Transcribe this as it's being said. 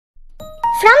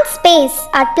From space,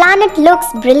 our planet looks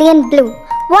brilliant blue.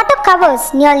 Water covers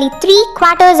nearly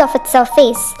 3/4 of its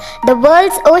surface. The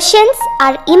world's oceans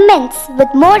are immense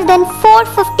with more than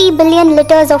 450 billion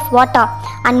liters of water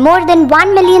and more than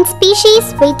 1 million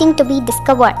species waiting to be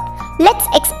discovered.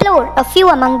 Let's explore a few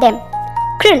among them.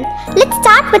 Krill. Let's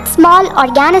start with small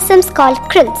organisms called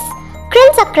krills.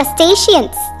 Krills are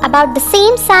crustaceans, about the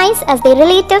same size as their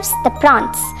relatives, the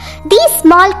prawns. These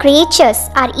small creatures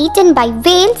are eaten by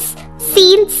whales,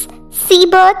 seals,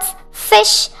 seabirds,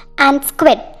 fish, and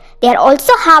squid. They are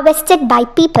also harvested by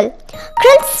people.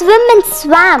 Krills swim in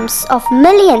swarms of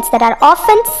millions that are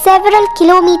often several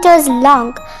kilometers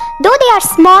long. Though they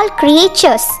are small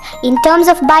creatures, in terms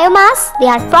of biomass, they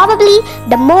are probably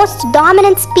the most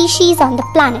dominant species on the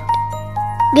planet.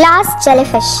 Glass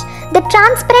jellyfish. The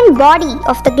transparent body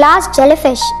of the glass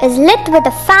jellyfish is lit with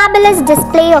a fabulous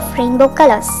display of rainbow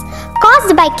colors,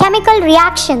 caused by chemical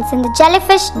reactions in the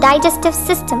jellyfish digestive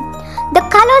system. The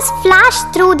colors flash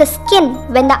through the skin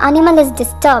when the animal is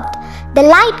disturbed. The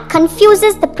light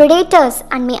confuses the predators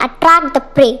and may attract the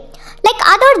prey. Like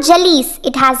other jellies,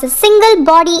 it has a single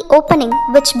body opening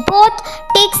which both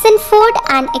takes in food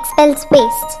and expels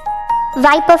waste.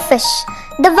 Viper fish.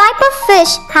 The viper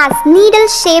fish has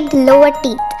needle-shaped lower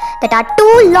teeth that are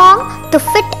too long to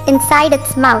fit inside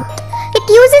its mouth. It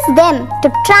uses them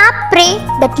to trap prey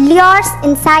that lures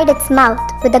inside its mouth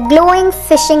with a glowing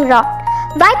fishing rod.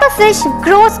 Viperfish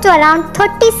grows to around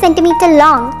 30 cm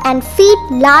long and feed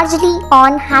largely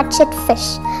on hatchet fish,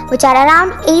 which are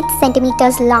around 8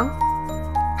 cm long.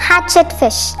 Hatchet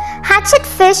fish. Hatchet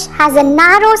fish has a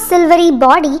narrow silvery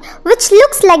body which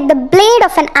looks like the blade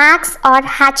of an axe or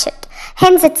hatchet,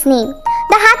 hence its name.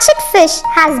 The hatchet fish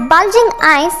has bulging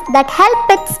eyes that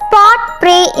help it spot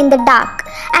prey in the dark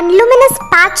and luminous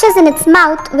patches in its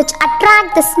mouth which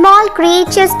attract the small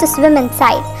creatures to swim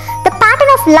inside. The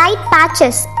pattern of light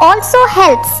patches also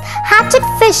helps hatchet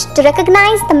fish to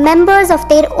recognize the members of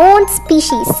their own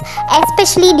species,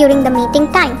 especially during the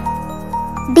mating time.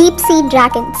 Deep sea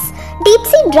dragons. Deep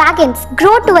sea dragons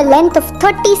grow to a length of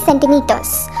 30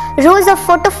 centimeters. Rows of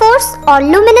photophores or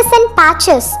luminescent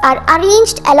patches are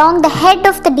arranged along the head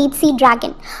of the deep sea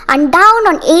dragon and down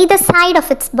on either side of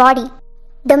its body.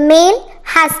 The male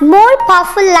has more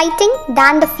powerful lighting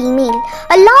than the female.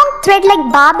 A long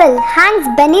thread-like barbel hangs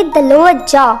beneath the lower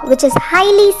jaw, which is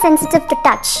highly sensitive to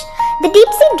touch. The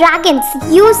deep sea dragons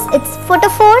use its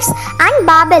photophores and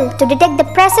barbel to detect the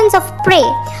presence of prey.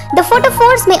 The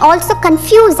photophores may also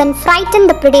confuse and frighten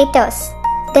the predators.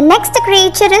 The next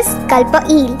creature is gulper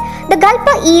eel. The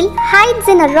gulper eel hides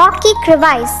in a rocky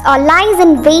crevice or lies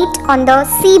in wait on the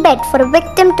seabed for a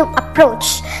victim to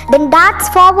approach, then darts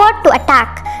forward to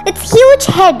attack. Its huge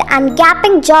head and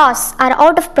gaping jaws are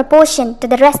out of proportion to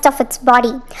the rest of its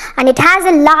body, and it has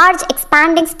a large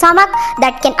expanding stomach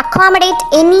that can accommodate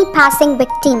any passing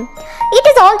victim. It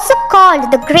is also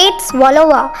called the great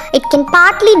swallower. It can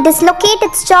partly dislocate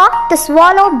its jaw to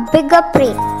swallow bigger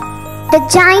prey. The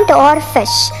giant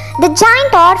oarfish. The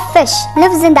giant oarfish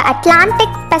lives in the Atlantic,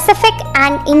 Pacific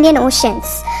and Indian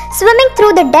Oceans, swimming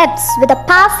through the depths with a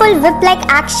powerful whip-like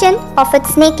action of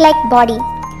its snake-like body.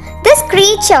 This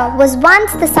creature was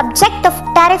once the subject of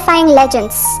terrifying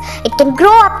legends. It can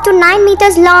grow up to 9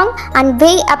 meters long and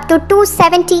weigh up to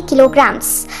 270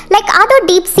 kilograms. Like other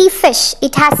deep sea fish,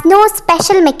 it has no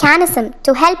special mechanism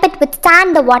to help it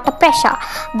withstand the water pressure,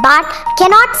 but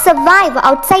cannot survive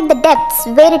outside the depths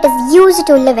where it is used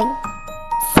to living.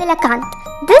 Coelacanth.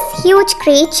 This huge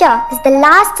creature is the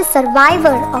last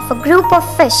survivor of a group of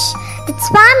fish that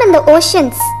swam in the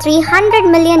oceans 300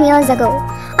 million years ago.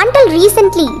 Until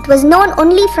recently, it was known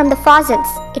only from the fossils.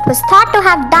 It was thought to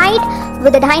have died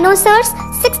with the dinosaurs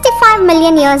 65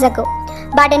 million years ago.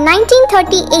 But in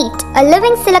 1938, a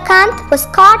living coelacanth was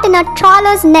caught in a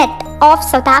trawler's net off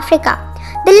South Africa.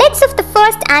 The legs of the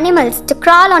first animals to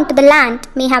crawl onto the land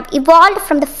may have evolved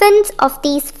from the fins of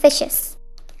these fishes.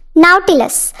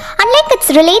 Nautilus. Unlike its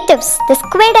relatives, the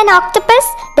squid and octopus,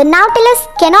 the nautilus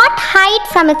cannot hide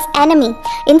from its enemy.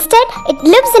 Instead, it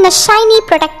lives in a shiny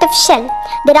protective shell.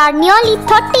 There are nearly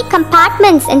 30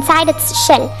 compartments inside its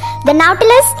shell. The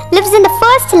nautilus lives in the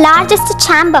first largest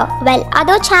chamber, while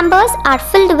other chambers are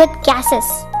filled with gases.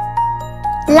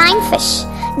 Lionfish.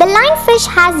 The lionfish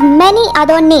has many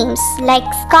other names like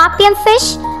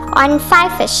scorpionfish and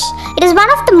firefish. It is one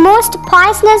of the most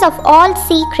poisonous of all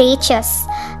sea creatures.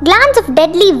 Glands of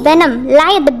deadly venom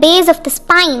lie at the base of the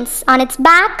spines, on its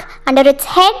back, under its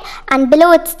head and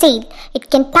below its tail.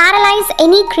 It can paralyze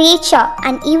any creature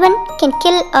and even can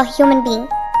kill a human being.